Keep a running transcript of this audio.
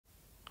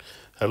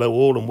Hello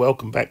all and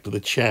welcome back to the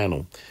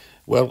channel.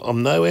 Well,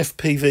 I'm no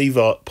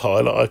FPV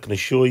pilot, I can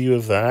assure you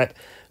of that,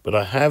 but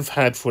I have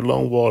had for a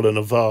long while an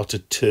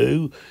Avata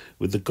 2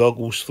 with the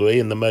goggles 3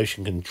 and the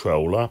motion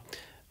controller,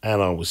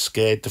 and I was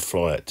scared to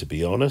fly it, to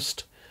be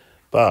honest.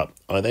 But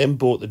I then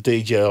bought the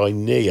DJI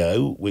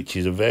Neo, which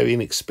is a very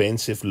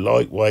inexpensive,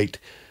 lightweight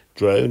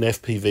drone,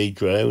 FPV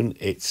drone.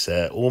 It's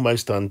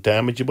almost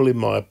undamageable in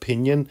my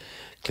opinion.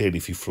 Clearly,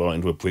 if you fly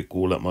into a brick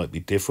wall, that might be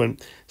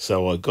different.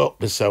 So I got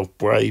myself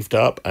braved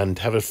up and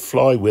have a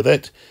fly with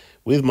it,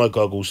 with my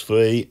goggles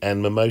 3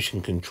 and my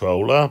motion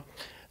controller.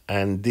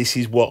 And this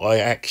is what I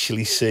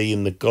actually see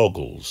in the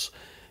goggles.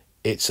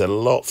 It's a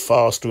lot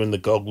faster in the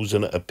goggles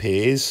than it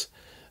appears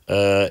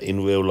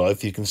in real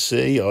life. You can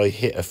see I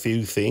hit a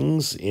few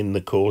things in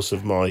the course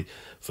of my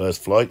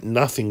first flight.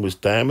 Nothing was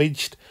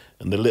damaged,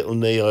 and the little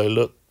Neo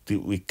looked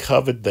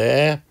recovered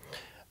there.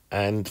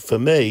 And for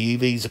me,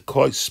 these are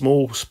quite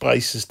small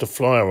spaces to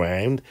fly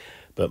around,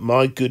 but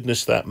my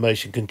goodness, that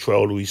motion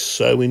controller is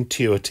so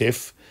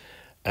intuitive.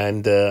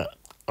 And I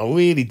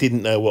really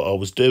didn't know what I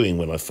was doing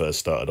when I first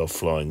started off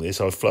flying this.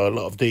 I fly a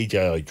lot of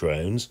DJI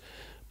drones,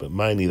 but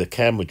mainly the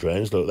camera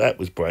drones. Look, that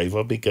was brave.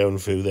 I'd be going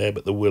through there,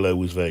 but the willow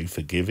was very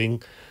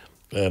forgiving.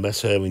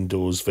 That's her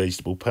indoors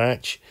vegetable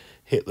patch.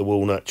 Hit the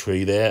walnut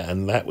tree there,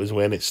 and that was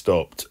when it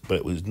stopped, but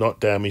it was not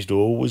damaged.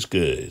 All was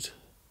good.